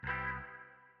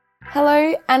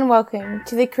Hello and welcome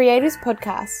to the Creators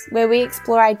Podcast, where we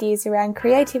explore ideas around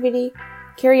creativity,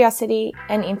 curiosity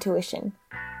and intuition.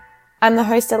 I'm the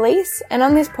host Elise, and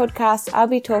on this podcast I'll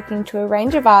be talking to a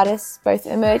range of artists, both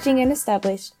emerging and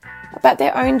established, about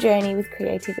their own journey with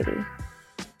creativity.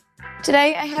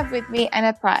 Today I have with me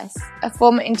Anna Price, a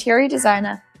former interior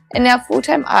designer and now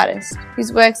full-time artist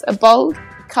whose works are bold,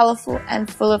 colourful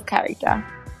and full of character.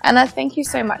 Anna, thank you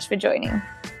so much for joining.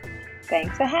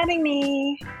 Thanks for having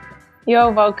me.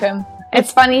 You're welcome.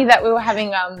 It's funny that we were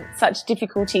having such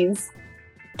difficulties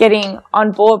getting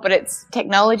on board, but it's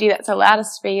technology that's allowed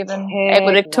us to be even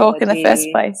able to talk in the first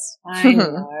place. I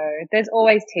know. There's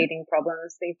always teething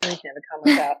problems. These things never come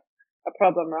without a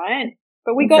problem, right?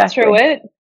 But we got through it.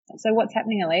 So what's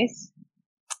happening, Elise?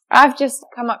 I've just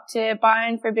come up to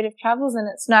Byron for a bit of travels, and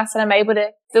it's nice that I'm able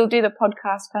to still do the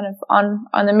podcast kind of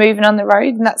on the move and on the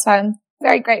road, and that's why I'm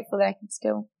very grateful that I can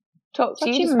still talk to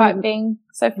you despite being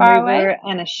so far away.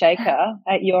 And a shaker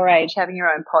at your age, having your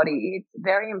own potty. It's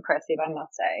very impressive, I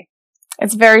must say.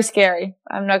 It's very scary.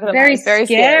 I'm not going to lie. It's very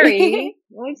scary.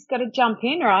 Well, you just got to jump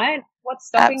in, right? What's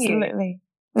stopping you? Absolutely.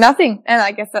 Nothing. And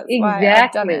I guess that's why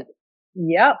I've done it.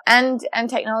 Yep. And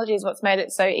technology is what's made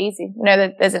it so easy. You know,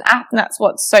 that there's an app, and that's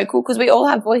what's so cool, because we all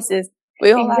have voices.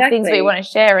 We all have things we want to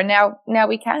share, and now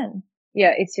we can.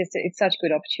 Yeah, it's such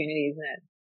good opportunity, isn't it?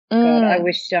 God, I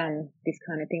wish this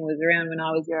kind of thing was around when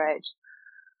I was your age.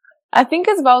 I think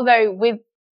as well, though, with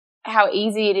how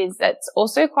easy it is, that's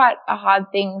also quite a hard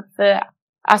thing for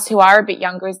us who are a bit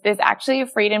younger, is there's actually a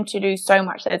freedom to do so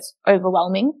much that's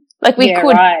overwhelming. Like we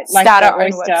could start our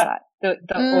own website. The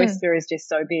oyster is just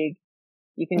so big.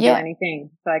 You can do anything.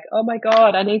 It's like, oh my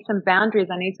God, I need some boundaries.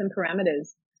 I need some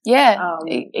parameters. Yeah,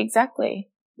 exactly.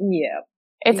 Yeah.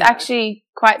 It's actually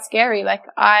quite scary. Like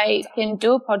I can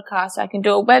do a podcast, I can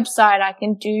do a website, I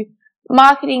can do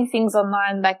marketing things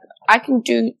online. Like I can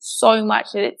do so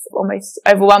much that it's almost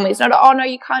overwhelming. It's not, oh no,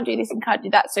 you can't do this and can't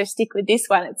do that, so stick with this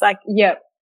one. It's like,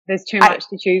 there's too much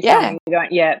to choose from.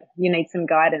 You need some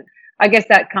guidance. I guess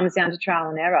that comes down to trial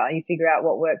and error. You figure out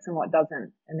what works and what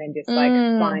doesn't, and then just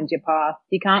find your path.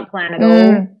 You can't plan at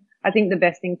all. I think the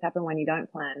best things happen when you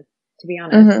don't plan, to be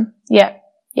honest. Yeah.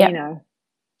 You know,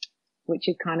 which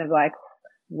is kind of like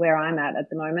where I'm at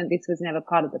the moment. This was never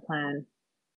part of the plan.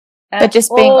 But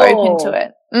just being open to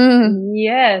it.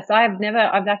 Yes.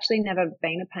 I've actually never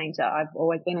been a painter. I've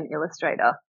always been an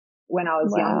illustrator when I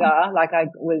was younger. Like I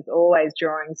was always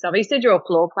drawing stuff. I used to draw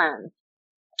floor plans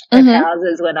of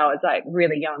houses when I was like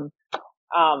really young.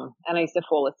 And I used to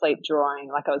fall asleep drawing.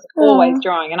 Like I was always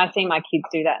drawing. And I see my kids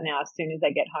do that now. As soon as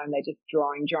they get home, they're just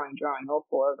drawing, all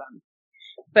four of them.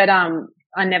 But,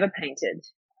 I never painted.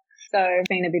 So it's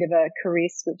been a bit of a career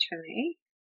switch for me.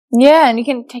 Yeah. And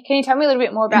can you tell me a little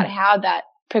bit more about how that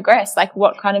progressed? Like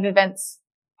what kind of events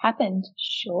happened?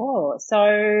 Sure.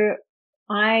 So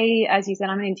as you said,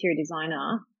 I'm an interior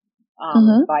designer.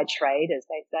 By trade, as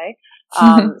they say.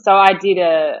 So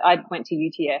I went to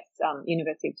UTS,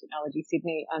 University of Technology,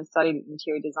 Sydney, and studied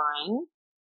interior design.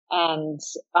 And,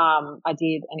 I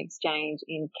did an exchange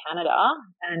in Canada.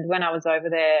 And when I was over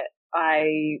there,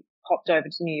 I popped over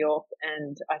to New York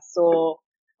and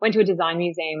went to a design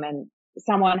museum, and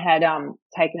someone had,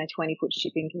 taken a 20-foot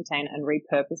shipping container and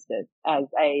repurposed it as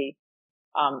a,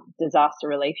 disaster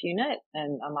relief unit.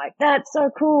 And I'm like, that's so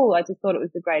cool. I just thought it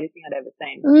was the greatest thing I'd ever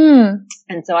seen.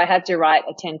 And so I had to write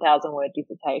a 10,000 word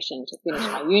dissertation to finish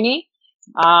my uni.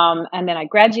 And then I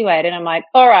graduated. I'm like,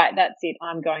 all right, that's it.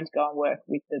 I'm going to go and work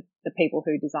with the people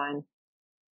who design,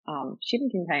 shipping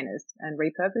containers and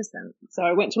repurpose them. So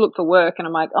I went to look for work, and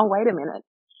I'm like, oh, wait a minute.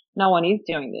 No one is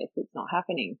doing this. It's not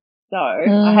happening. So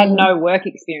I had no work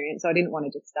experience. So I didn't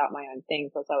want to just start my own thing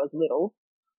because I was little.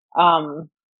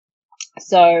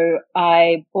 So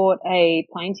I bought a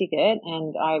plane ticket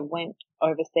and I went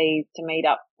overseas to meet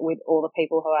up with all the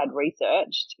people who I'd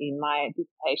researched in my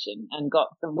dissertation and got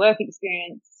some work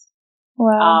experience.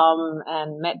 Wow.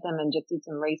 And met them and just did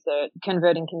some research,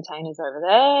 converting containers over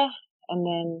there. And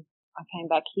then I came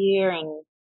back here and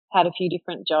had a few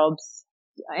different jobs.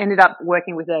 I ended up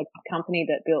working with a company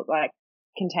that built like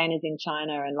containers in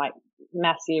China and like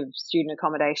massive student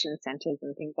accommodation centers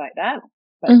and things like that.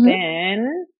 But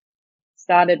then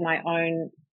started my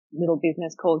own little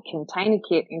business called Container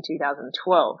Kit in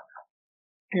 2012.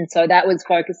 And so that was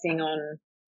focusing on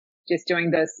just doing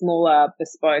the smaller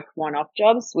bespoke one-off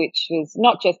jobs, which was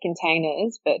not just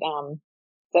containers, but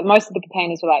so most of the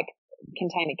containers were like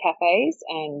container cafes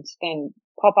and then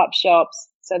pop-up shops.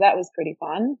 So that was pretty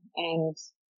fun. And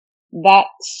that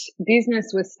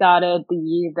business was started the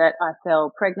year that I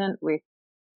fell pregnant with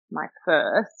my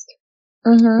first,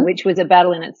 which was a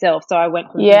battle in itself. So I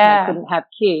went from thinking I couldn't have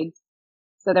kids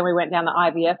So then we went down the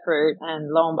IVF route, and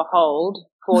lo and behold,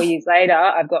 4 years later,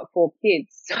 I've got 4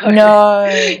 kids. So No.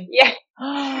 yeah.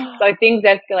 So things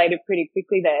escalated pretty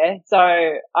quickly there. So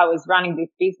I was running this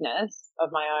business of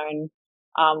my own,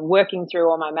 working through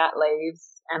all my mat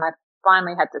leaves, and I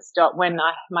finally had to stop when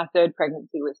my third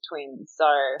pregnancy was twins. So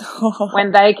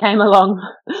when they came along,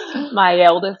 my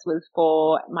eldest was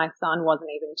 4, my son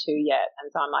wasn't even 2 yet.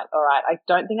 And so I'm like, all right, I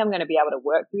don't think I'm going to be able to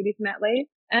work through this mat leave.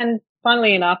 And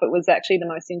funnily enough, it was actually the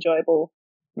most enjoyable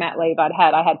mat leave I'd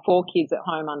had. I had 4 kids at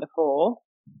home under 4.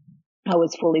 I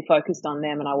was fully focused on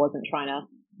them, and I wasn't trying to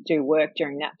do work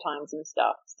during nap times and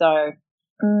stuff. So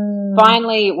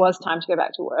finally it was time to go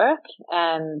back to work,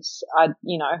 and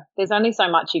there's only so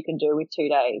much you can do with 2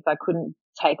 days. I couldn't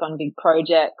take on big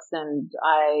projects, and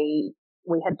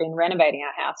we had been renovating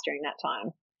our house during that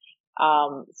time.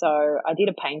 So I did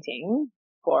a painting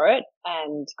for it,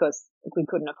 and because we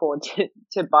couldn't afford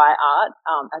to buy art,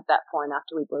 at that point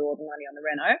after we blew all the money on the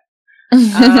reno.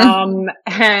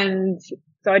 And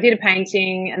so I did a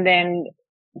painting, and then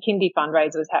Kindy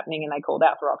fundraiser was happening, and they called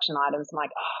out for auction items. I'm like,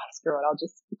 oh, screw it, I'll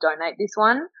just donate this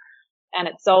one. And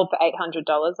it sold for $800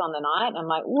 on the night. I'm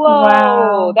like, whoa,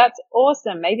 wow, that's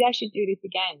awesome. Maybe I should do this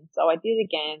again. So I did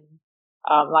again.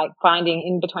 Like finding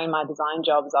in between my design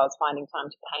jobs, I was finding time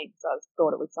to paint. So I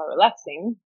thought it was so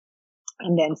relaxing.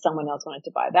 And then someone else wanted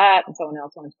to buy that, and someone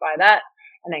else wanted to buy that.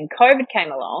 And then COVID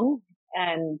came along,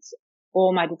 and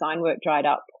all my design work dried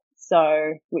up.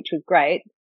 So, which was great,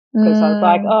 because I was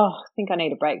like, oh, I think I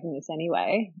need a break from this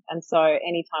anyway. And so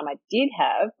anytime I did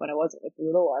have, when I wasn't with the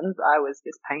little ones, I was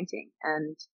just painting,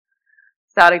 and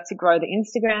started to grow the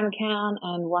Instagram account,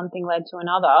 and one thing led to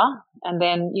another. And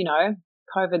then,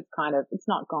 COVID's kind of, it's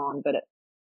not gone, but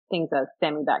things are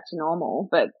semi back to normal.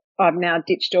 But I've now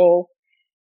ditched all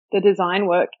the design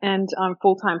work, and I'm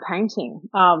full-time painting.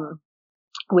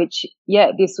 Which,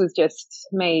 this was just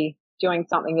me doing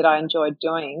something that I enjoyed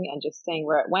doing and just seeing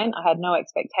where it went. I had no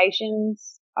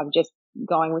expectations. I'm just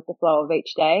going with the flow of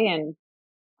each day. And,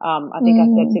 I think I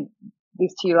said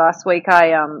this to you last week.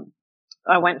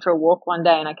 I went for a walk one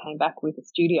day, and I came back with a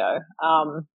studio.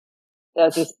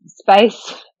 There's this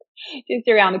space just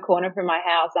around the corner from my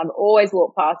house. I've always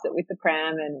walked past it with the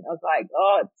pram, and I was like,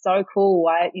 oh, it's so cool.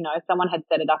 Someone had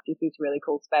set it up as this really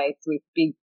cool space with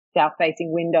big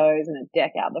south-facing windows and a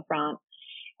deck out the front.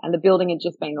 And the building had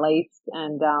just been leased,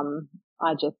 and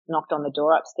I just knocked on the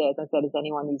door upstairs. I said, is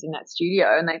anyone using that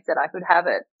studio? And they said I could have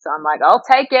it. So I'm like, I'll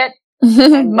take it.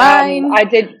 And, Mine. I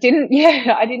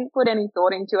didn't put any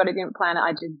thought into it. I didn't plan it.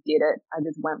 I just did it. I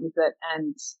just went with it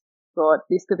and thought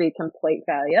this could be a complete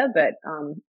failure, but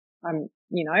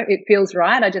it feels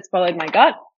right. I just followed my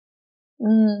gut.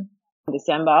 In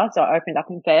December, so I opened up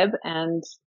in Feb and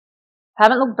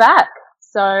haven't looked back.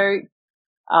 So,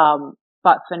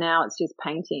 but for now it's just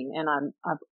painting, and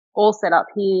I've all set up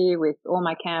here with all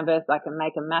my canvas. I can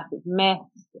make a massive mess.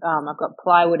 I've got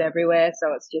plywood everywhere,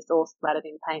 so it's just all splattered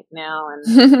in paint now,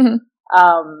 and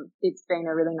it's been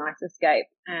a really nice escape,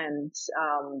 and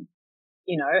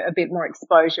a bit more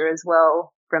exposure as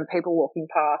well from people walking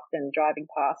past and driving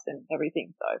past and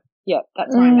everything. So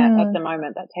that's where I'm at the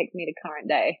moment. That takes me to current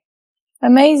day.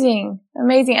 Amazing.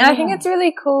 And I think it's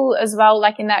really cool as well,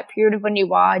 like in that period of when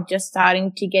you are just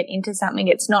starting to get into something,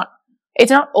 it's not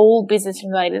all business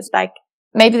related. It's like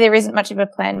maybe there isn't much of a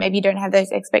plan. Maybe you don't have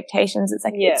those expectations. It's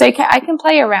like, it's okay. I can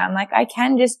play around. Like I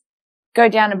can just go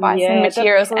down and buy some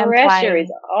materials and play. The pressure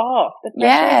is off. The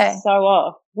pressure is so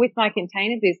off. With my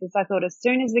container business, I thought as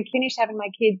soon as we finish having my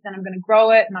kids, then I'm going to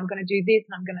grow it, and I'm going to do this,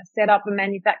 and I'm going to set up a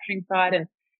manufacturing site, and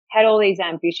had all these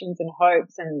ambitions and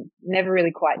hopes, and never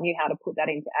really quite knew how to put that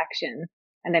into action.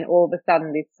 And then all of a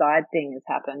sudden this side thing has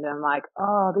happened, and I'm like,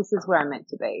 oh, this is where I'm meant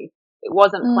to be. It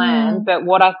wasn't planned, but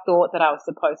what I thought that I was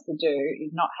supposed to do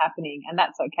is not happening, and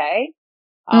that's okay.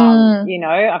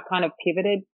 I've kind of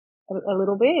pivoted a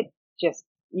little bit. Just,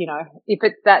 if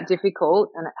it's that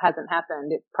difficult and it hasn't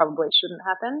happened, it probably shouldn't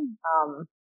happen.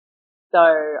 So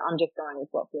I'm just going with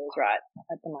what feels right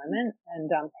at the moment, and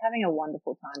having a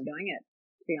wonderful time doing it,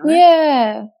 to be honest.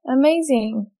 Yeah,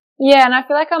 amazing. Yeah, and I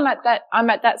feel like I'm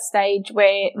at that stage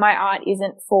where my art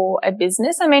isn't for a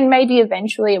business. I mean, maybe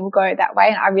eventually it will go that way,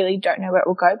 and I really don't know where it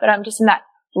will go, but I'm just in that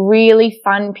really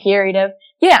fun period of,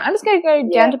 I'm just going to go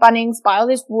down to Bunnings, buy all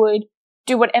this wood,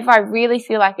 do whatever I really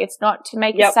feel like. It's not to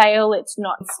make a sale. It's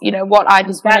not, what I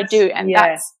just want to do. And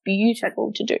that's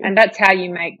beautiful to do. And that's how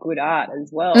you make good art as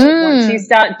well. Once you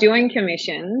start doing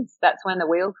commissions, that's when the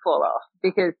wheels fall off,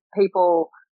 because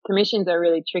commissions are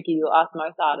really tricky. You'll ask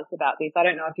most artists about this. I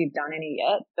don't know if you've done any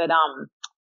yet, but,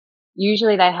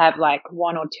 usually they have like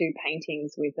 1 or 2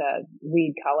 paintings with a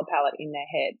weird color palette in their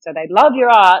head. So they love your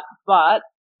art, but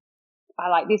I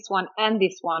like this one and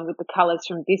this one with the colors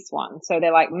from this one. So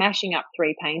they're like mashing up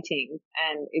 3 paintings,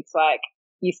 and it's like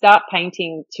you start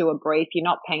painting to a brief. You're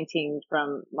not painting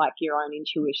from like your own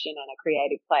intuition and a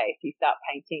creative place. You start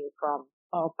painting from,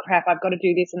 oh crap, I've got to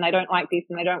do this and they don't like this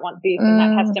and they don't want this and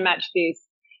that has to match this.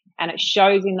 And it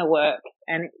shows in the work.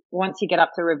 And once you get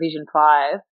up to revision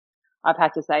 5, I've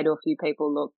had to say to a few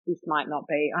people, look, I might not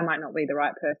be the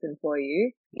right person for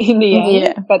you in the end.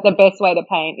 Yeah. But the best way to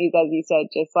paint is, as you said,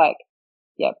 just like,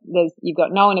 you've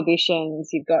got no inhibitions,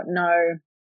 you've got no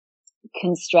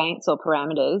constraints or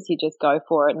parameters. You just go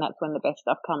for it, and that's when the best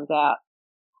stuff comes out.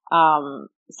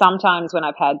 Sometimes when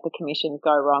I've had the commissions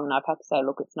go wrong and I've had to say,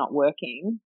 look, it's not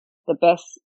working, the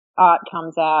best art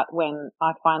comes out when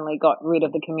I finally got rid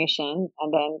of the commission,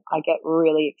 and then I get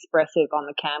really expressive on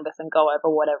the canvas and go over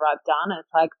whatever I've done. And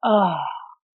it's like, oh,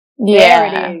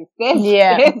 yeah, there it is.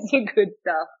 There's the good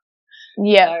stuff.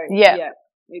 Yeah. So, yeah.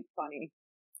 It's funny.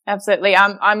 Absolutely.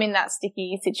 I'm in that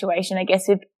sticky situation, I guess,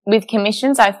 with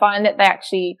commissions. I find that they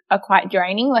actually are quite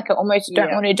draining. Like I almost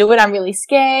don't want to do it. I'm really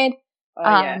scared.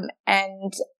 And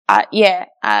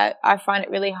I find it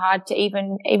really hard to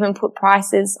even put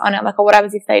prices on it. Like, what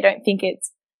happens if they don't think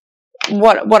it's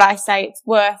what I say it's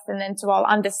worth, and then so I'll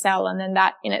undersell, and then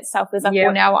that in itself is like,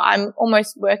 well, now I'm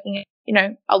almost working at,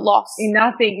 a loss.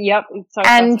 Nothing. Yep. It's so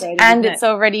and frustrating, it's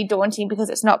already daunting because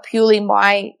it's not purely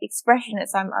my expression.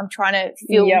 It's I'm trying to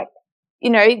feel,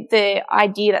 the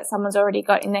idea that someone's already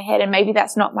got in their head, and maybe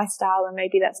that's not my style, and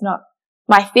maybe that's not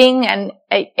my thing. And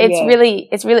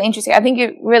it's really interesting. I think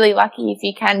you're really lucky if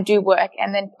you can do work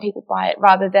and then people buy it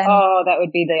rather than. Oh, that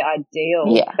would be the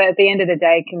ideal. Yeah. But at the end of the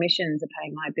day, commissions are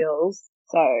paying my bills.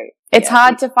 So it's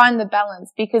hard to find the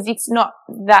balance because it's not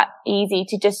that easy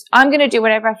to just, I'm going to do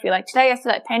whatever I feel like. Today I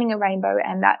feel like painting a rainbow,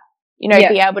 and that,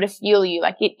 be able to fuel you.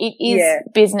 Like it is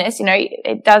business,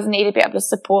 it does need to be able to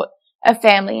support a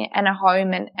family and a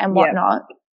home and whatnot.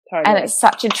 Totally. And it's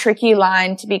such a tricky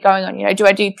line to be going on. Do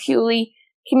I do purely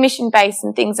commission based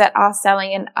and things that are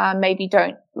selling and maybe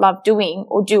don't love doing,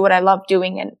 or do what I love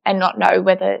doing and not know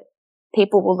whether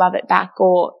people will love it back,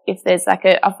 or if there's like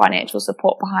a financial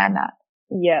support behind that.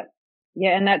 Yeah.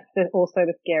 Yeah. And that's also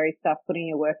the scary stuff, putting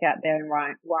your work out there and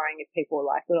worrying if people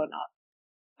like it or not.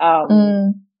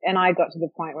 And I got to the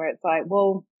point where it's like,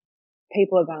 well,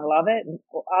 people are going to love it, and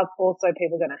also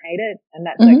people are going to hate it, and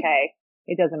that's okay.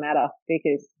 It doesn't matter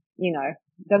because,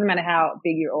 it doesn't matter how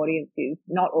big your audience is.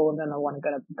 Not all of them are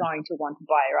going to want to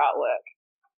buy your artwork.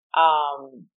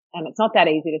 And it's not that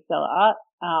easy to sell art,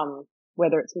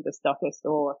 whether it's with a stockist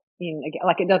or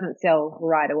it doesn't sell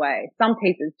right away. Some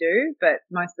pieces do, but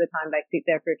most of the time they sit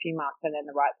there for a few months and then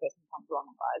the right person comes along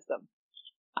and buys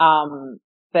them.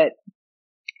 But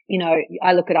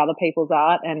I look at other people's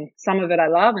art, and some of it I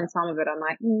love and some of it I'm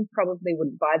like, probably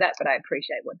wouldn't buy that, but I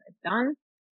appreciate what they've done.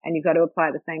 And you've got to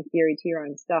apply the same theory to your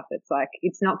own stuff. It's like,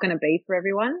 it's not going to be for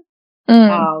everyone.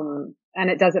 And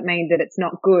it doesn't mean that it's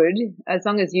not good. As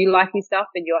long as you like your stuff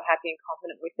and you're happy and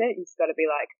confident with it, you've got to be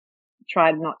like,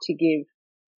 try not to give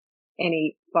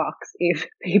any fucks if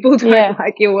people don't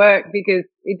like your work, because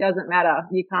it doesn't matter.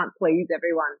 You can't please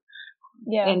everyone.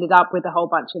 Yeah. Ended up with a whole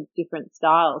bunch of different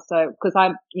styles. So, cause I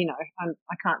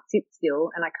can't sit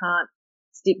still and I can't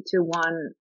stick to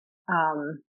one,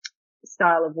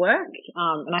 style of work.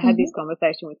 And I had this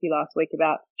conversation with you last week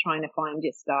about trying to find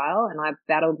your style, and I've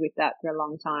battled with that for a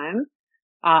long time.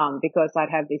 Because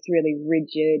I'd have this really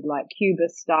rigid, like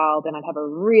cubist style, then I'd have a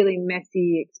really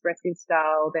messy, expressive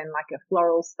style, then like a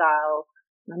floral style.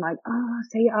 And I'm like,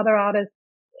 see other artists,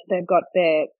 they've got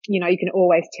their, you can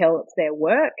always tell it's their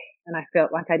work. And I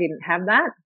felt like I didn't have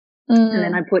that. And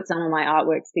then I put some of my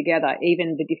artworks together,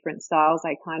 even the different styles.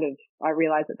 I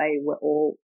realized that they were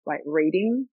all like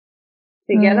reading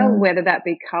together, whether that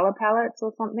be color palettes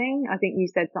or something. I think you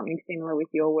said something similar with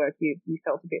your work. You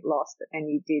felt a bit lost and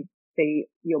you did see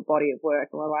your body of work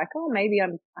and were like, maybe I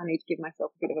need to give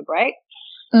myself a bit of a break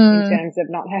in terms of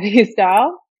not having a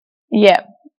style. Yeah,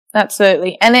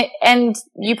 absolutely. And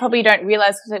you probably don't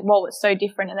realize because, it's so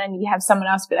different. And then you have someone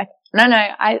else be like, no,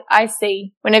 I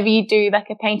see, whenever you do like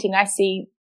a painting, I see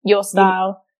your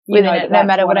style within it, no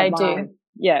matter what I do.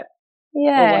 Yeah.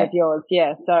 Yeah. Or one of yours.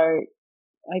 Yeah. So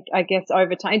I guess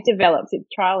over time it develops. It's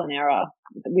trial and error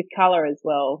with color as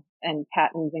well, and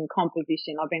patterns and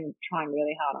composition. I've been trying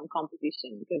really hard on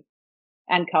composition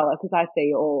and color, because I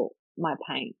see all my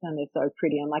paints and they're so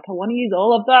pretty. I'm like, I want to use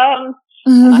all of them.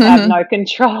 And I have no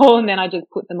control, and then I just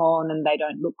put them all and then they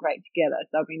don't look great together.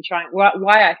 So I've been trying. Why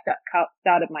I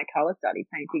started my color study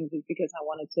paintings is because I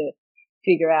wanted to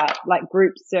figure out, like,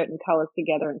 group certain colors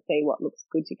together and see what looks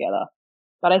good together.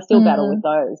 But I still battle with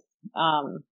those.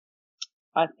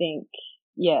 I think,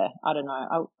 yeah, I don't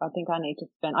know. I think I need to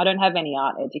I don't have any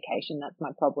art education. That's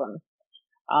my problem.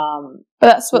 But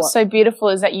that's what's so beautiful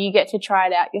is that you get to try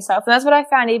it out yourself. And that's what I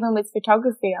found even with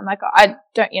photography. I'm like, I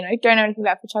don't know anything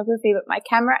about photography, but my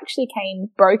camera actually came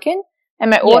broken and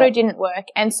my auto didn't work.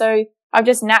 And so I've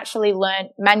just naturally learned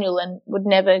manual and would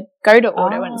never go to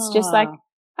auto. And it's just like,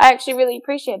 I actually really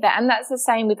appreciate that. And that's the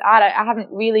same with art. I haven't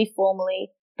really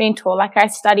formally been taught. Like I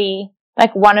study,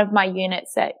 like one of my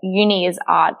units at uni is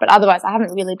art, but otherwise I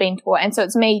haven't really been taught. And so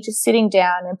it's me just sitting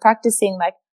down and practicing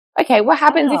like, okay, what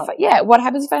happens what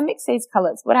happens if I mix these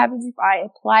colors? What happens if I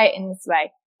apply it in this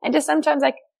way? And just sometimes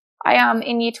like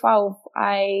in year 12,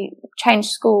 I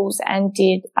changed schools and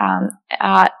did,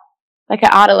 art, like an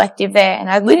art elective there. And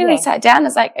I literally sat down and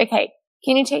was like, okay,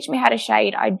 can you teach me how to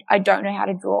shade? I don't know how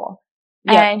to draw.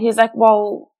 Yeah. And he's like,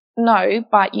 well, no,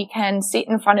 but you can sit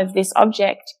in front of this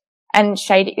object and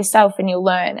shade it yourself and you'll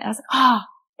learn. And I was like,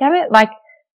 damn it. Like,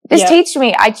 just teach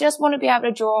me. I just want to be able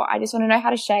to draw. I just want to know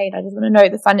how to shade. I just want to know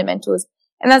the fundamentals.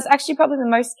 And that's actually probably the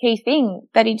most key thing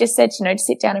that he just said, to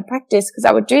sit down and practice, because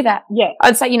I would do that. Yeah.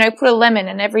 I'd say, put a lemon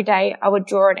and every day I would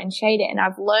draw it and shade it. And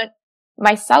I've learnt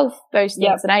myself those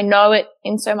things and I know it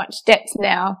in so much depth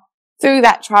now through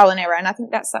that trial and error. And I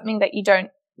think that's something that you don't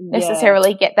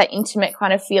necessarily get, that intimate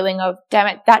kind of feeling of, damn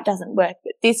it, that doesn't work,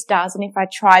 but this does. And if I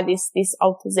try this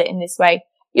alters it in this way.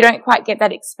 You don't quite get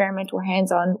that experimental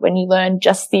hands-on when you learn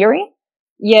just theory.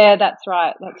 Yeah, that's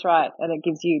right. And it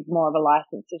gives you more of a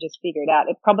license to just figure it out.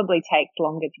 It probably takes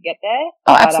longer to get there.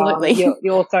 Oh, but, absolutely.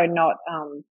 You're also not,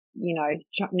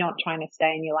 not trying to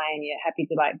stay in your lane. You're happy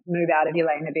to like move out of your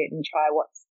lane a bit and try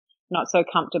what's not so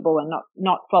comfortable and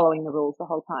not following the rules the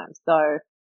whole time. So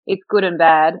it's good and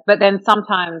bad. But then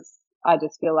sometimes I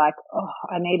just feel like,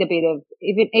 I need a bit of,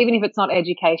 even if it's not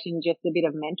education, just a bit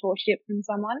of mentorship from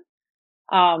someone.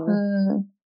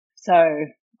 So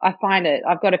I find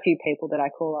I've got a few people that I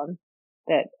call on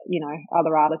that,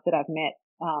 other artists that I've met,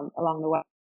 along the way,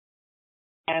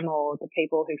 or the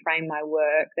people who frame my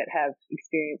work that have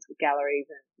experience with galleries.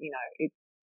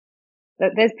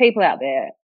 And, there's people out there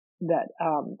that,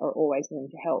 are always willing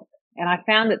to help. And I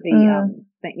found that the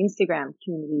Instagram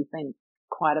community has been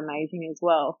quite amazing as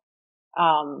well.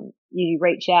 You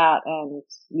reach out and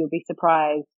you'll be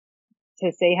surprised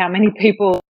to see how many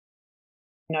people,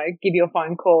 give you a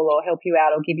phone call or help you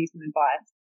out or give you some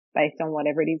advice based on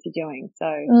whatever it is you're doing. So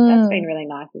that's been really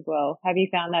nice as well. Have you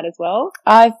found that as well?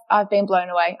 I've been blown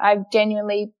away. I've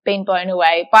genuinely been blown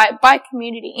away by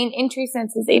community in true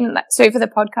senses, even so for the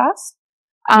podcast.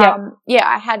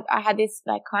 I had this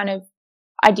like kind of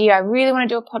idea. I really want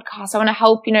to do a podcast. I want to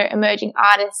help, emerging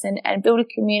artists and build a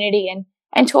community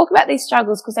and talk about these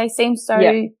struggles, because they seem so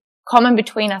common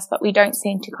between us, but we don't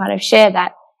seem to kind of share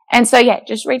that. And so,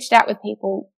 just reached out with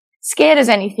people, scared as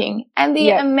anything. And the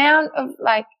amount of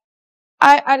like,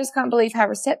 I just can't believe how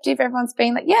receptive everyone's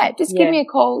been. Like, just give me a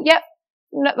call. Yep.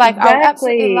 Like, exactly. I would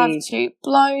absolutely love to.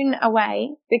 Blown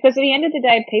away. Because at the end of the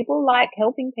day, people like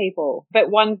helping people.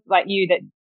 But ones like you that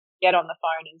get on the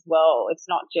phone as well, it's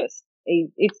not just,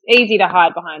 it's easy to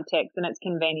hide behind text and it's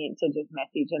convenient to just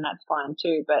message, and that's fine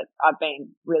too. But I've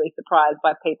been really surprised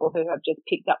by people who have just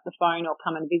picked up the phone or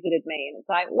come and visited me, and it's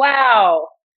like, wow.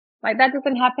 Like, that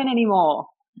doesn't happen anymore.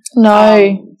 No.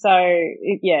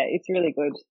 It's really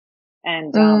good.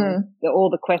 And, all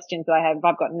the questions that I have, if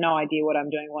I've got no idea what I'm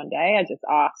doing one day, I just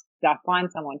ask, I find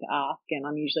someone to ask, and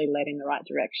I'm usually led in the right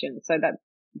direction. So that's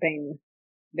been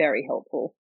very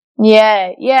helpful. Yeah.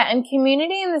 And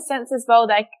community in the sense as well,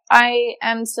 like, I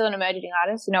am still an emerging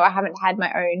artist. I haven't had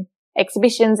my own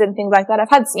exhibitions and things like that. I've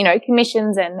had,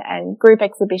 commissions and group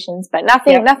exhibitions, but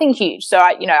nothing huge. So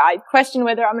I question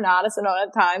whether I'm an artist or not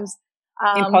at times.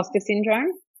 Imposter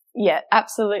syndrome? Yeah,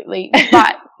 absolutely.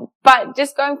 But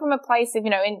just going from a place of,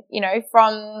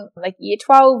 from like year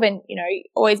 12 and,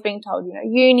 always being told,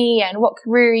 uni and what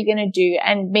career are you going to do,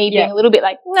 and me being a little bit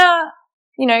like, nah,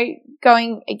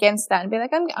 going against that and be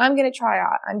like, I'm going to try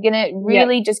art. I'm going to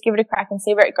really just give it a crack and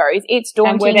see where it goes. It's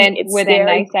daunting. And it's were scary.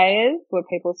 there naysayers? Were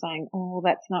people saying, oh,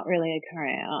 that's not really a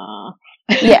career?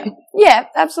 Yeah,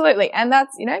 absolutely. And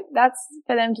that's, that's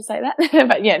for them to say that.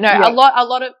 But a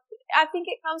lot of, I think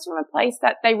it comes from a place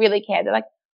that they really care. They're like,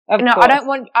 I don't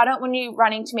want you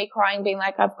running to me crying, being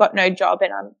like, I've got no job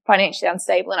and I'm financially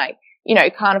unstable and I,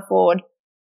 can't afford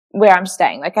where I'm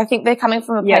staying. Like, I think they're coming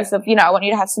from a place of, I want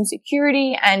you to have some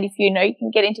security, and if you can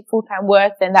get into full-time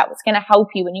work, then that was going to help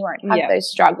you when you won't have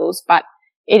those struggles. But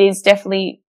it is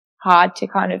definitely hard to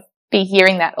kind of be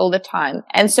hearing that all the time.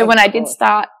 And so when I did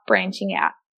start branching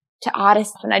out to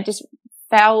artists, and I just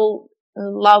fell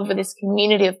in love with this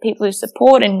community of people who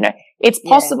support and it's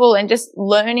possible, and just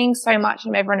learning so much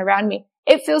from everyone around me.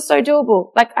 it feels so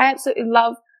doable. Like I absolutely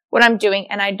love what I'm doing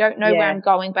and I don't know where Yeah. I'm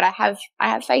going, but I have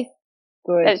faith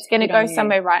Good. that it's going to Good go on you.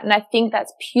 somewhere right. And I think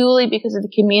that's purely because of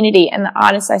the community and the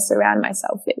artists I surround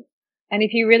myself with. And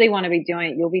if you really want to be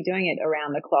doing it, you'll be doing it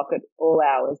around the clock at all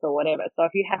hours or whatever. So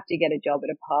if you have to get a job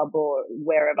at a pub or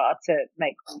wherever to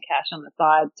make some cash on the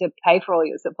side to pay for all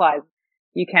your supplies,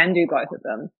 you can do both of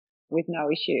them with no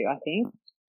issue, I think.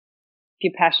 If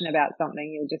you're passionate about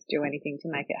something, you'll just do anything to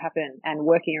make it happen. And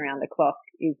working around the clock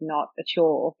is not a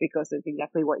chore because it's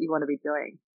exactly what you want to be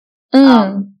doing.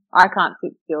 I can't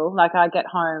sit still. Like I get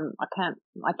home,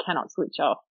 I cannot switch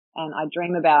off and I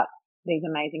dream about these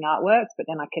amazing artworks, but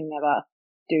then I can never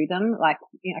do them. Like,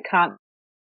 I can't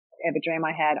ever dream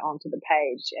I had onto the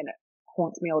page and it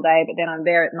haunts me all day, but then I'm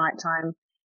there at nighttime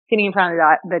sitting in front of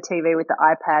the TV with the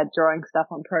iPad, drawing stuff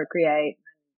on Procreate,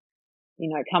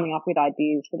 coming up with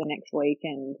ideas for the next week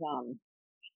and,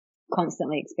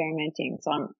 constantly experimenting.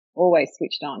 So I'm always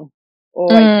switched on,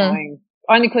 always going,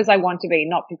 only because I want to be,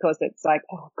 not because it's like,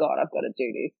 oh God, I've got to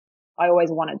do this. I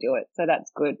always want to do it. So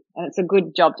that's good. And it's a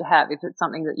good job to have if it's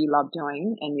something that you love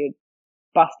doing and you're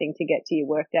busting to get to your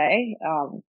work day.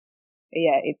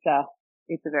 It's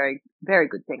a very, very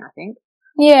good thing, I think.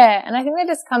 Yeah. And I think that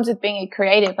just comes with being a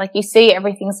creative. Like you see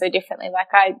everything so differently. Like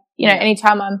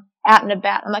anytime I'm out and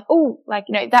about, I'm like, oh, like,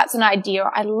 that's an idea.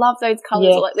 I love those colors.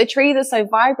 Yes. Or, like the trees are so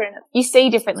vibrant. You see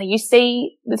differently. You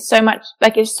see with so much,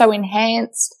 like it's so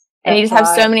enhanced. And you just have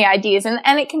so many ideas and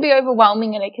it can be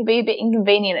overwhelming and it can be a bit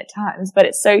inconvenient at times, but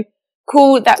it's so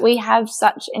cool that we have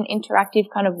such an interactive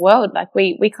kind of world. Like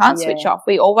we can't switch off.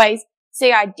 We always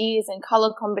see ideas and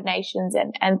color combinations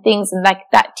and things and like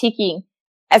that ticking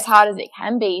as hard as it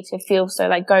can be to feel so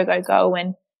like go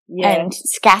and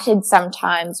scattered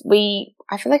sometimes.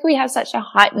 I feel like we have such a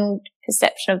heightened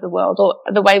perception of the world or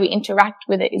the way we interact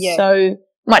with it is so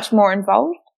much more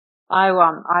involved.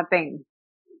 I've been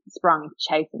sprung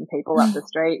chasing people up the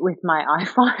street with my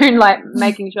iPhone, like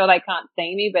making sure they can't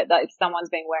see me, but if someone's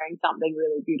been wearing something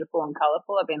really beautiful and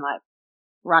colourful, I've been like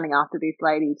running after this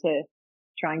lady to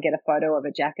try and get a photo of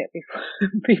a jacket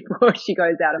before she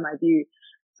goes out of my view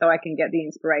so I can get the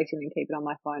inspiration and keep it on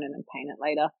my phone and then paint it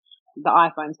later. The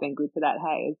iPhone's been good for that,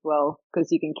 hey, as well,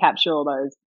 because you can capture all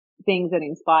those things that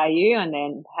inspire you and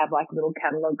then have like a little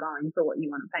catalogue going for what you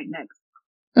want to paint next.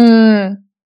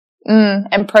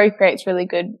 And Procreate's really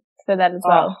good for that as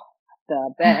well.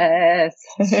 The best.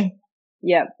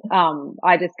 Yep.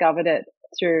 I discovered it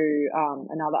through,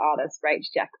 another artist, Rach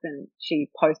Jackson. She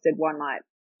posted one night,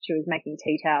 she was making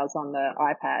tea towels on the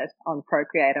iPad on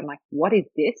Procreate. I'm like, what is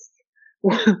this?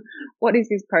 What is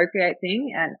this Procreate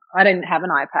thing? And I didn't have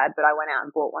an iPad, but I went out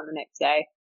and bought one the next day,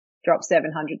 dropped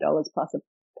 $700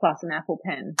 plus an Apple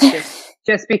Pen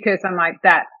just because I'm like,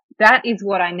 that is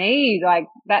what I need. Like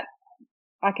that,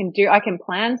 I can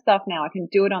plan stuff now. I can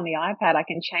do it on the iPad. I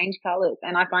can change colors.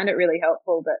 And I find it really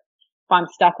helpful that if I'm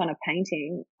stuck on a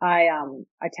painting, I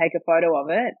take a photo of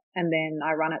it and then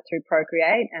I run it through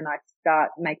Procreate and I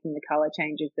start making the color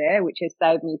changes there, which has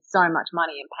saved me so much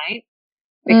money in paint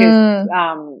because,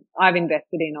 I've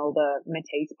invested in all the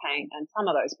Matisse paint and some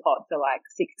of those pots are like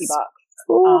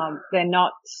 $60. They're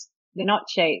not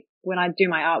cheap. When I do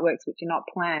my artworks, which are not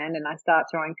planned and I start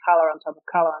throwing color on top of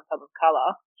color on top of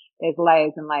color, there's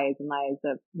layers and layers and layers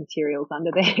of materials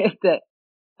under there that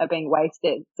are being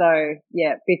wasted. So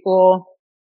yeah, before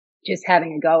just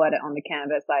having a go at it on the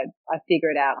canvas, I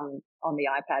figure it out on the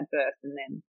iPad first and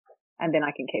then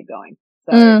I can keep going.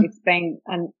 So it's been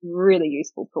a really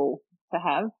useful tool to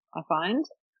have, I find.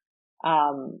 I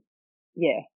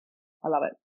love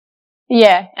it.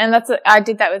 Yeah, and I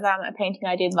did that with a painting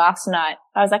I did last night.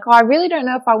 I was like, I really don't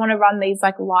know if I want to run these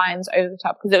like lines over the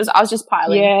top because I was just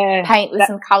piling paint with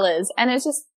some colours, and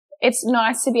it's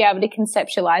nice to be able to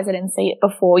conceptualize it and see it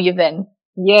before you then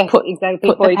put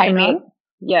the paint on.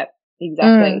 Yeah,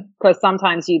 exactly. Because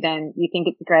sometimes you think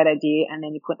it's a great idea, and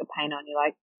then you put the paint on, you're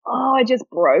like, oh, I just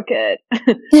broke it.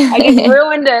 I just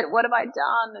ruined it. What have I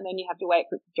done? And then you have to wait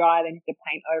for it to dry, then you have to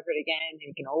paint over it again, and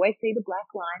you can always see the black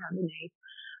line underneath.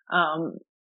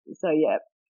 So yeah,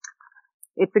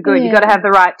 it's you got to have the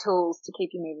right tools to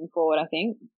keep you moving forward, I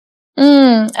think.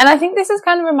 And I think this has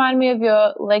kind of reminded me of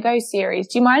your Lego series.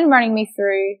 Do you mind running me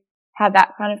through how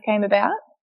that kind of came about?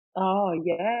 Oh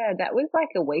yeah, that was like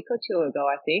a week or two ago,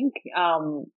 I think.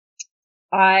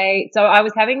 I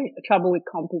was having trouble with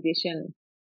composition.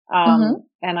 And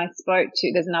I spoke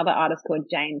to, there's another artist called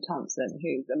Jane Thompson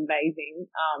who's amazing.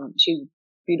 She's a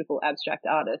beautiful abstract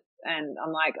artist. And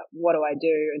I'm like, what do I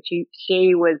do? And she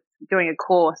was doing a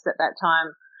course at that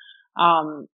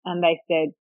time. And they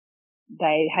said,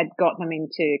 they had got them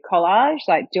into collage,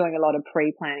 like doing a lot of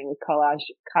pre-planning with collage,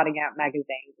 cutting out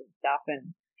magazines and stuff.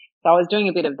 And so I was doing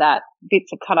a bit of that,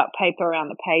 bits of cut up paper around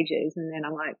the pages. And then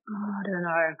I'm like, oh, I don't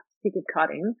know, sick of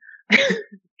cutting.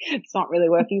 It's not really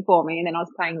working for me. And then I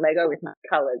was playing Lego with my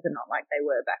colors and not like they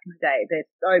were back in the day.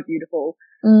 They're so beautiful.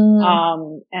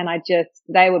 And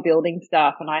they were building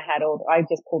stuff and I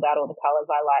just pulled out all the colors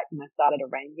I liked and I started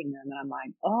arranging them and I'm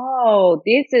like, oh,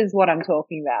 this is what I'm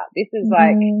talking about. This is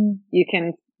like, you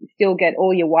can still get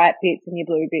all your white bits and your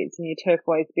blue bits and your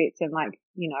turquoise bits and like,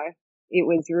 you know, it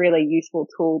was a really useful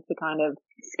tool to kind of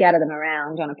scatter them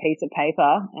around on a piece of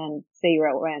paper and see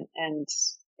where it went, and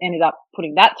ended up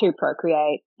putting that through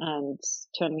Procreate and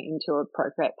turning it into a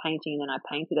Procreate painting, and then I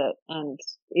painted it, and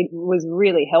it was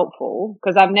really helpful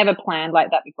because I've never planned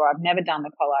like that before. I've never done the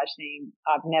collage thing.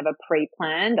 I've never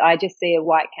pre-planned. I just see a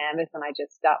white canvas and I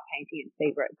just start painting and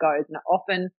see where it goes, and it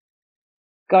often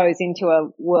goes into a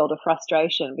world of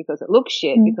frustration because it looks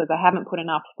shit because I haven't put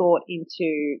enough thought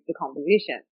into the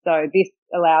composition. So this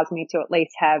allows me to at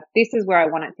least have, this is where I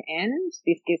want it to end.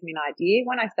 This gives me an idea.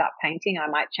 When I start painting, I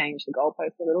might change the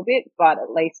goalpost a little bit, but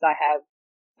at least I have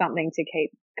something to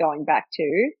keep going back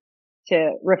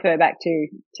to refer back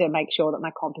to make sure that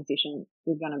my composition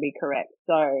is going to be correct.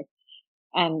 So,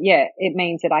 and yeah, it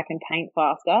means that I can paint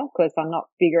faster because I'm not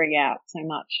figuring out so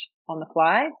much on the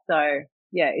fly. So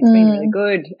yeah, it's been really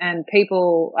good, and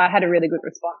I had a really good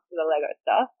response to the Lego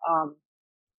stuff.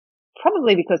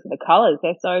 Probably because of the colors.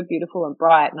 They're so beautiful and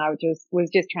bright, and I was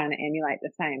just trying to emulate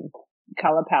the same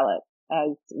color palette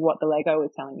as what the Lego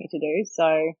was telling me to do.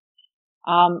 So,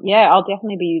 yeah, I'll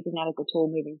definitely be using that as a tool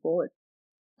moving forward.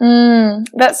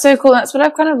 That's so cool. That's what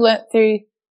I've kind of learnt through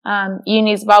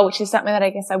uni as well, which is something that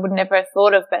I guess I would never have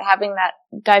thought of, but having that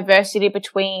diversity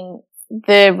between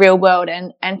the real world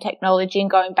and technology and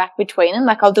going back between them.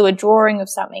 Like I'll do a drawing of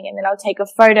something and then I'll take a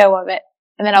photo of it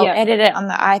and then I'll edit it on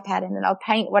the iPad and then I'll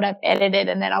paint what I've edited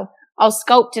and then I'll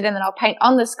sculpt it and then I'll paint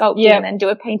on the sculpting and then do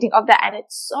a painting of that. And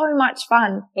it's so much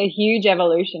fun. A huge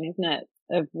evolution, isn't it?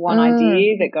 Of one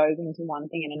idea that goes into one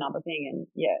thing and another thing. And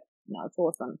yeah, no, it's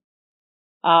awesome.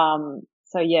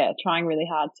 So yeah, trying really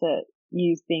hard to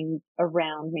use things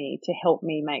around me to help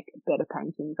me make better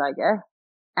paintings, I guess.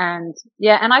 And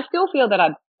yeah, and I still feel that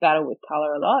I battle with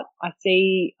color a lot.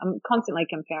 I'm constantly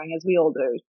comparing, as we all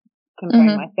do,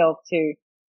 comparing myself to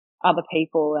other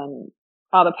people and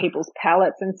other people's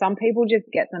palettes, and some people just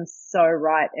get them so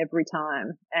right every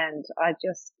time. And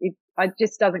it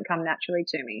just doesn't come naturally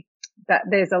to me. That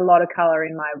there's a lot of color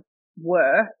in my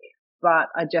work, but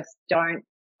I just don't,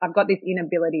 I've got this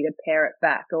inability to pare it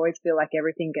back. I always feel like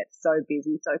everything gets so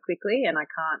busy so quickly and I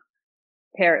can't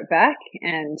pare it back.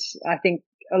 And I think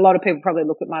a lot of people probably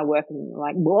look at my work and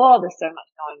like, whoa, there's so much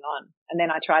going on. And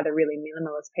then I try the really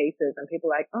minimalist pieces and people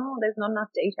are like, oh, there's not enough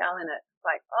detail in it. It's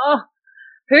like, oh,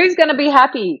 who's going to be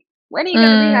happy? When are you going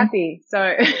to be happy?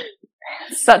 So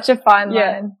such a fine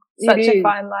line. Such a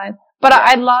fine line. But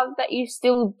I love that you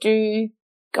still do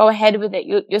go ahead with it.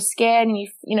 You're scared and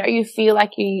you feel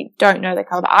like you don't know the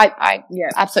color. But I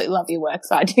absolutely love your work,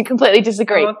 so I do completely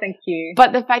disagree. Oh, thank you.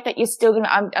 But the fact that you're still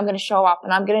I'm going to show up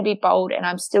and I'm going to be bold and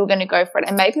I'm still going to go for it.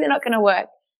 And maybe they're not going to work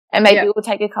and maybe it will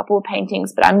take a couple of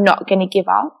paintings, but I'm not going to give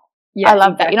up. Yeah, I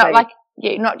love that.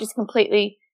 You're not just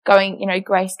completely going,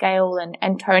 grayscale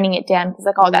and toning it down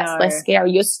because that's less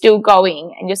scary. You're still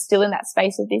going and you're still in that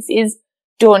space of this is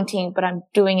daunting, but I'm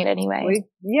doing it anyway.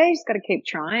 You just got to keep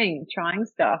trying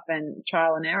stuff and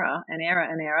trial and error and error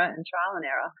and error and trial and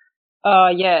error.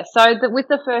 Oh yeah. So with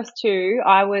the first two,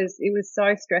 it was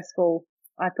so stressful.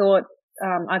 I thought,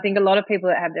 I think a lot of people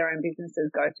that have their own businesses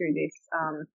go through this.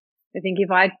 I think if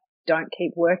I don't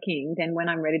keep working, then when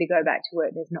I'm ready to go back to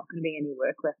work, there's not going to be any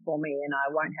work left for me and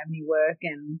I won't have any work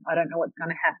and I don't know what's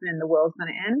going to happen and the world's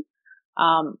going to end.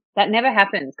 That never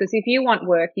happens because if you want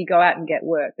work, you go out and get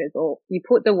work. You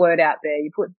put the word out there,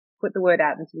 you put the word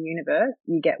out into the universe,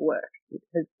 you get work. It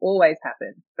has always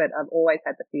happened, but I've always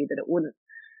had the fear that it wouldn't.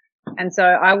 And so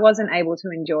I wasn't able to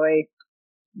enjoy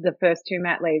the first two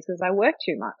mat leaves because I worked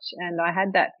too much and I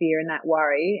had that fear and that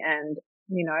worry and,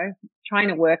 trying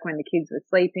to work when the kids were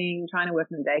sleeping, trying to work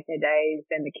on the daycare days,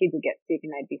 then the kids would get sick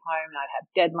and they'd be home and I'd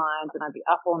have deadlines and I'd be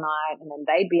up all night and then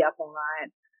they'd be up all night.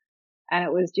 And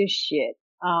it was just shit.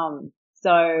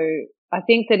 So I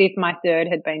think that if my third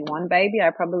had been one baby,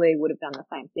 I probably would have done the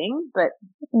same thing, but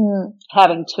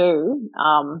having two,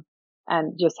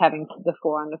 and just having the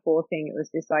 4 under 4 thing, it was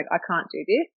just like, I can't do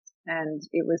this. And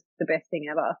it was the best thing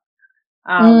ever.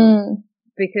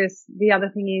 Because the other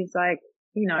thing is like,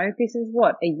 this is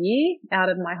a year out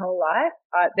of my whole life.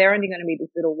 They're only going to be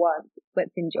this little once.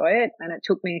 Let's enjoy it. And it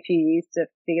took me a few years to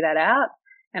figure that out.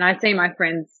 And I see my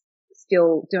friends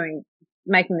still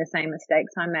making the same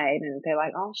mistakes I made. And they're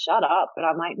like, oh, shut up. But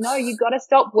I'm like, no, you got to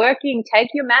stop working. Take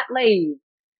your mat leave.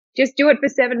 Just do it for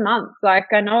 7 months. Like,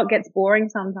 I know it gets boring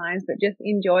sometimes, but just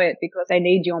enjoy it because they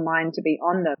need your mind to be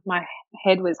on them. My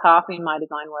head was half in my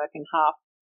design work and half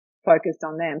focused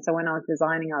on them. So when I was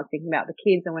designing, I was thinking about the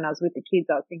kids, and when I was with the kids,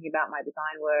 I was thinking about my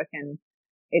design work, and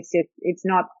it's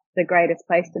not the greatest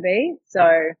place to be. So,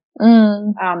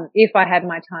 if I had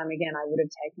my time again, I would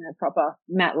have taken a proper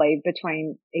mat leave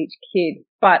between each kid,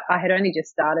 but I had only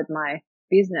just started my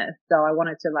business. So I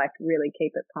wanted to like really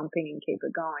keep it pumping and keep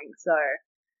it going. So,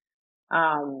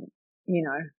 you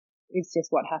know, it's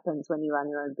just what happens when you run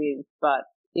your own biz, but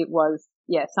it was,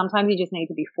 sometimes you just need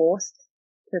to be forced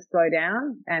to slow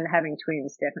down, and having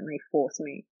twins definitely forced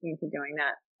me into doing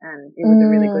that. And it was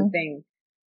a really good thing.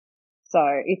 So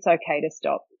it's okay to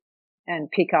stop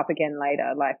and pick up again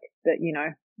later. Like that, you know,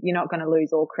 you're not going to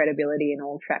lose all credibility and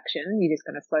all traction. You're just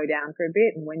going to slow down for a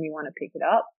bit. And when you want to pick it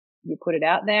up, you put it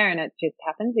out there and it just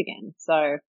happens again.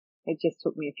 So it just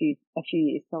took me a few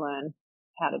years to learn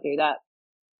how to do that.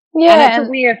 Yeah. And it took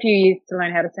me a few years to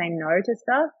learn how to say no to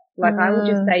stuff. Like I would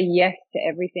just say yes to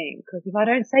everything, because if I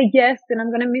don't say yes, then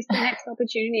I'm going to miss the next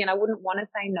opportunity, and I wouldn't want to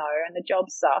say no, and the job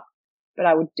sucked, but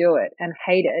I would do it and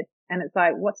hate it. And it's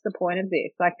like, what's the point of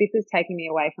this? Like, this is taking me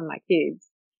away from my kids,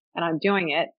 and I'm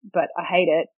doing it, but I hate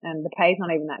it, and the pay's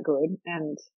not even that good.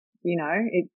 And, you know,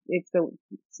 it's the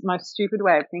most stupid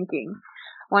way of thinking.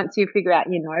 Once you figure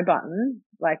out your no button,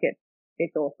 like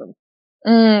it's awesome.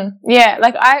 Yeah,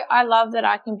 like I love that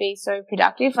I can be so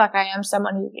productive. Like I am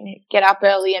someone who can get up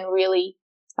early and really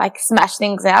like smash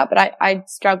things out, but I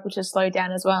struggle to slow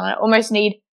down as well. And I almost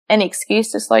need an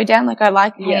excuse to slow down. Like I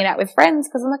like hanging out with friends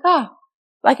because I'm like,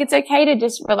 like it's okay to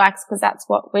just relax because that's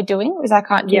what we're doing, because I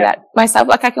can't do that myself.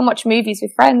 Like I can watch movies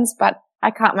with friends, but I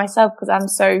can't myself because I'm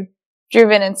so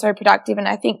driven and so productive. And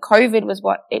I think COVID was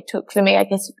what it took for me. I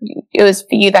guess it was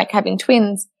for you, like having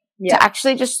twins, to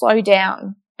actually just slow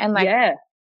down. And like,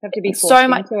 have to be so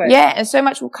much, into it. and so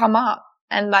much will come up,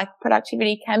 and like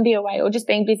productivity can be a way, or just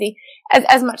being busy.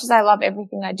 As much as I love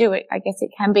everything I do, I guess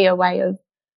it can be a way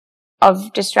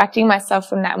of distracting myself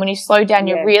from that. When you slow down,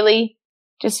 you're really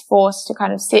just forced to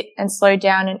kind of sit and slow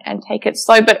down and take it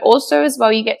slow. But also as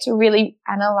well, you get to really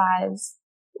analyze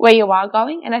where you are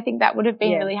going. And I think that would have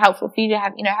been really helpful for you to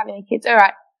have, you know, having the kids. All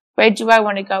right, where do I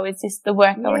want to go? Is this the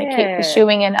work I want to keep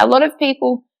pursuing? And a lot of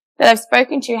people that I've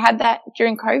spoken to had that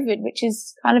during COVID, which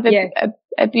is kind of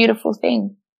a beautiful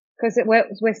thing. Because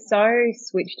we're so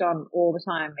switched on all the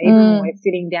time. Even when we're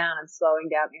sitting down and slowing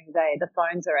down in the day, the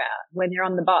phones are out. When you're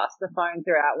on the bus, the phones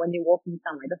are out. When you're walking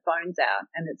somewhere, the phone's out.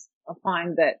 And I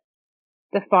find that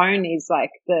the phone is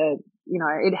like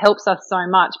it helps us so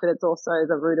much, but it's also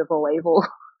the root of all evil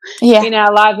in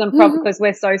our lives, and because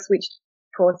we're so switched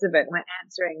because of it. We're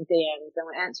answering DMs and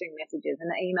we're answering messages,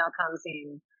 and the email comes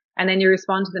in. And then you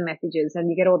respond to the messages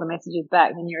and you get all the messages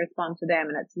back and you respond to them,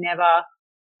 and it's never,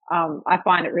 I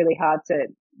find it really hard to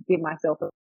give myself a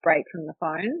break from the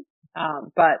phone.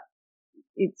 But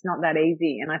it's not that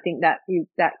easy. And I think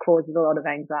that causes a lot of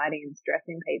anxiety and stress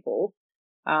in people.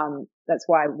 That's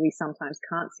why we sometimes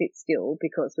can't sit still,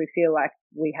 because we feel like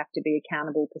we have to be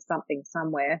accountable to something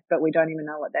somewhere, but we don't even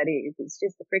know what that is. It's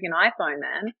just a freaking iPhone,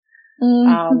 man.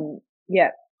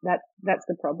 That's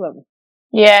the problem.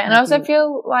 Yeah, and I also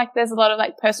feel like there's a lot of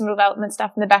like personal development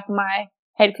stuff in the back of my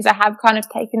head, because I have kind of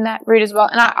taken that route as well.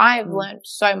 And I have learned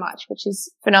so much, which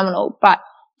is phenomenal. But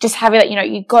just having that,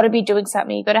 you've got to be doing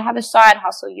something. You've got to have a side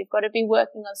hustle. You've got to be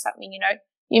working on something,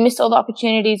 You miss all the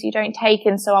opportunities you don't take.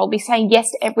 And so I'll be saying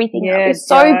yes to everything. I'll be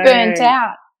so burnt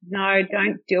out. No,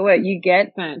 don't do it. You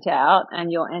get burnt out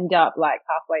and you'll end up like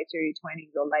halfway through your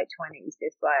 20s or late 20s,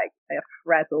 just like a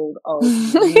frazzled old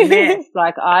mess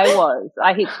like I was.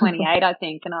 I hit 28, I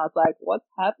think, and I was like, what's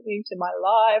happening to my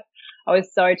life? I was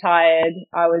so tired.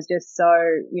 I was just so,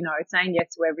 saying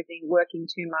yes to everything, working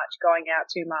too much, going out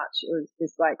too much. It was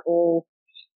just like all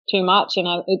too much.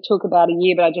 And it took about a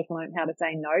year, but I just learned how to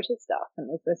say no to stuff. And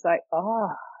it was just like,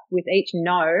 with each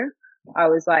no, I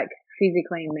was like,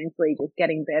 physically and mentally just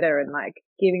getting better and like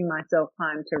giving myself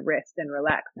time to rest and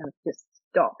relax and just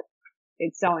stop.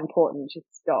 It's so important. Just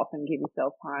stop and give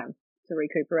yourself time to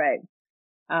recuperate.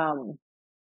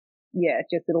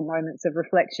 Just little moments of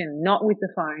reflection, not with the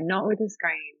phone, not with the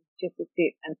screen, just to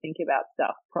sit and think about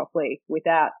stuff properly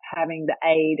without having the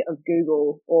aid of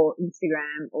Google or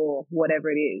Instagram or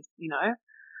whatever it is,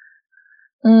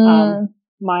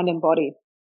 mind and body.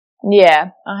 Yeah,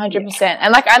 100%.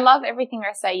 And like, I love everything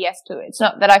I say yes to. It's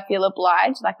not that I feel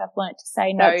obliged. Like, I've learned to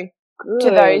say no to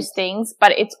those things,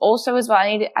 but it's also as well,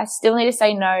 I still need to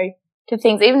say no to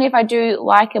things, even if I do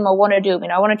like them or want to do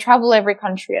them. I want to travel every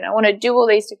country and I want to do all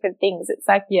these different things. It's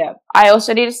like, I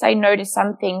also need to say no to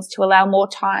some things to allow more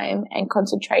time and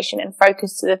concentration and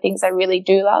focus to the things I really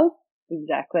do love.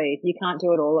 Exactly. You can't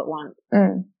do it all at once.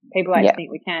 People like to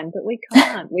think we can, but we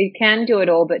can't. We can do it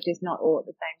all, but just not all at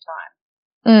the same time.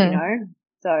 You know?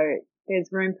 So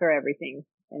there's room for everything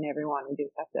and everyone. We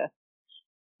just have to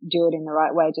do it in the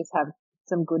right way. Just have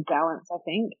some good balance, I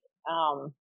think.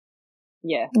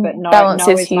 But balance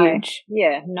is huge.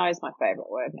 No is my favorite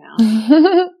word now.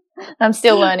 I'm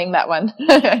still learning that one.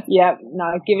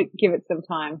 Give it some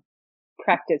time.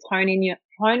 Practice. Hone in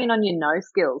on your no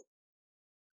skills.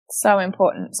 So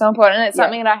important. And it's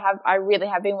something that I really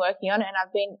have been working on, and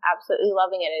I've been absolutely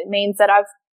loving it. It means that I've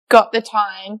got the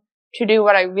time to do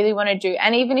what I really want to do.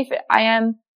 And even if I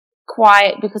am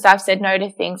quiet because I've said no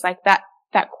to things, like that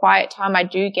quiet time I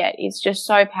do get is just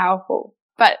so powerful.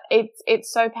 But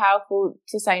it's so powerful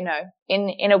to say no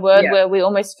in a world where we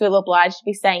almost feel obliged to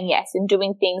be saying yes and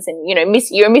doing things, and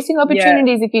you're missing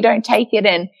opportunities if you don't take it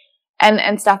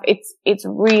and stuff. It's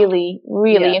really,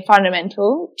 really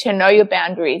fundamental to know your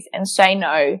boundaries and say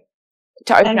no,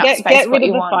 to open up space for what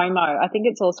you want. Get rid of the FOMO. I think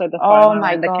it's also the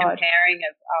FOMO and the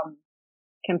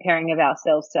comparing of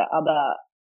ourselves to other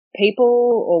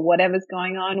people or whatever's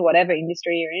going on, whatever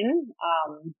industry you're in.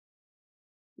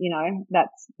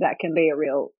 That can be a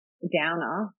real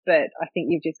downer, but I think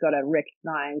you've just got to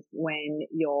recognize when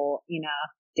you're in a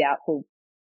doubtful,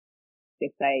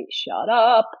 if they shut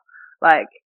up, I'm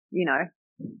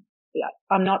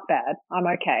not bad. I'm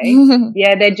okay.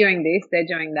 They're doing this, they're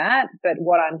doing that, but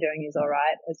what I'm doing is all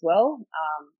right as well.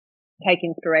 Take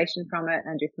inspiration from it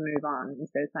and just move on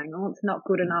instead of saying, oh, it's not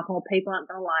good enough, or people aren't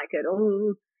going to like it.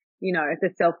 Oh, it's the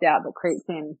self-doubt that creeps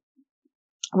in.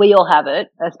 We all have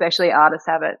it, especially artists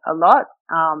have it a lot.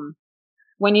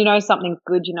 When you know something's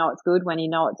good, you know it's good. When you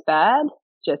know it's bad,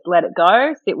 just let it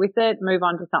go, sit with it, move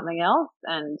on to something else,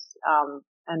 and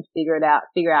figure it out.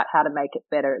 Figure out how to make it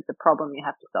better. It's a problem you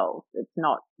have to solve. It's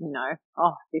not,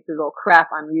 oh, this is all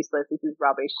crap. I'm useless. This is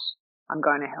rubbish. I'm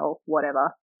going to hell.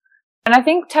 Whatever. And I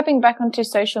think tapping back onto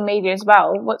social media as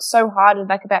well, what's so hard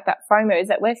about that FOMO is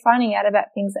that we're finding out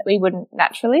about things that we wouldn't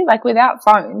naturally. Like without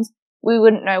phones, we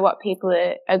wouldn't know what people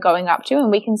are going up to,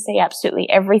 and we can see absolutely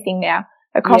everything now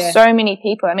across so many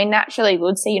people. I mean, naturally we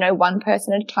would see, one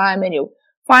person at a time and you'll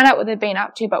find out what they've been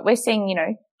up to, but we're seeing,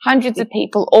 hundreds of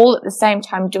people all at the same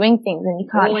time doing things, and you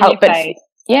can't help but I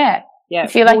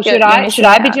feel like should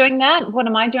I be doing that? What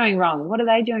am I doing wrong? What are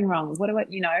they doing wrong? What do I,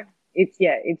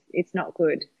 it's not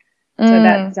good. So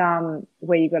that's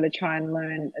where you've got to try and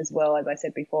learn as well, as I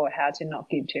said before, how to not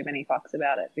give too many fucks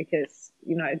about it, because,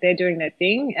 they're doing their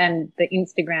thing, and the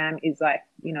Instagram is like,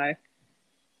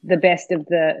 the best of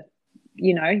the,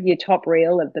 your top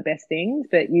reel of the best things,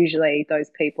 but usually those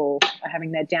people are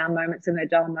having their down moments and their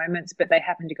dull moments, but they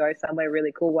happen to go somewhere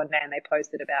really cool one day and they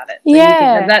posted about it. So you think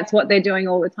that that's what they're doing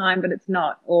all the time, but it's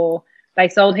not. Or they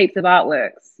sold heaps of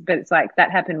artworks, but it's like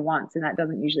that happened once and that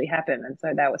doesn't usually happen, and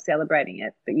so they were celebrating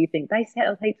it. But you think they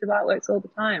sell heaps of artworks all the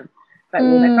time. But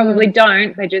well, they probably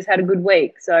don't. They just had a good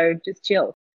week, so just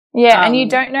chill. Yeah, and you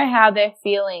don't know how they're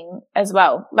feeling as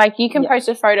well. Like you can post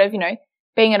a photo of,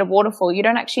 being at a waterfall. You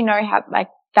don't actually know how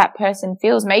that person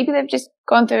feels. Maybe they've just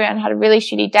gone through and had a really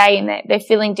shitty day and they're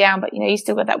feeling down, but you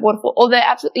still got that waterfall. Or they're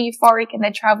absolutely euphoric and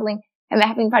they're traveling and they're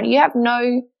having fun. You have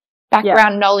no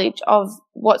background knowledge of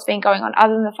what's been going on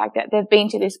other than the fact that they've been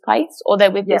to this place or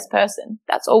they're with this person.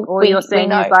 That's all you're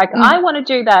seeing is like, I want to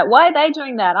do that. Why are they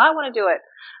doing that? I want to do it.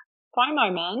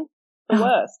 FOMO, man. The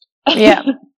worst. Yeah.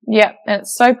 And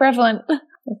it's so prevalent.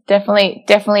 It's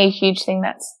definitely a huge thing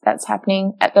that's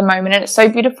happening at the moment. And it's so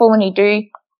beautiful when you do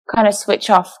kind of switch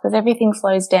off, because everything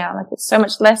slows down. Like it's so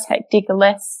much less hectic,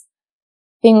 less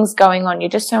things going on. You're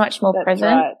just so much more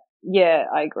present. Right. Yeah,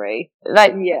 I agree.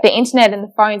 The internet and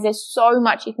the phones, there's so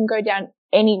much. You can go down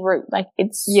any route. Like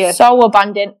it's so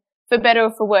abundant, for better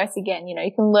or for worse. Again, you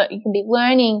can be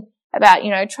learning about,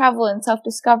 travel and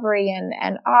self-discovery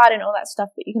and art and all that stuff,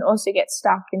 but you can also get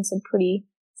stuck in some pretty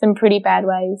bad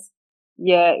ways.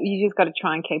 Yeah, you just got to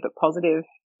try and keep it positive.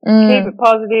 Keep it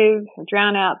positive,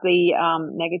 drown out the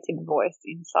negative voice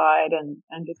inside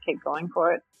and just keep going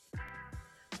for it.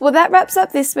 Well, that wraps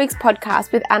up this week's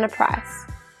podcast with Anna Price,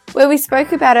 where we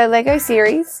spoke about her Lego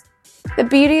series, the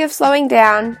beauty of slowing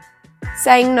down,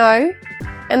 saying no,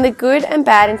 and the good and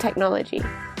bad in technology.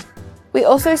 We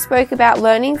also spoke about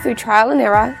learning through trial and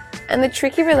error and the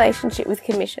tricky relationship with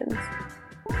commissions.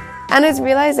 Anna's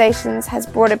realizations has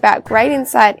brought about great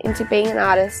insight into being an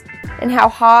artist and how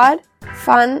hard,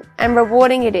 fun, and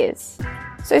rewarding it is.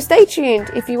 So stay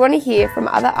tuned if you want to hear from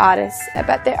other artists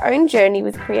about their own journey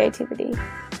with creativity.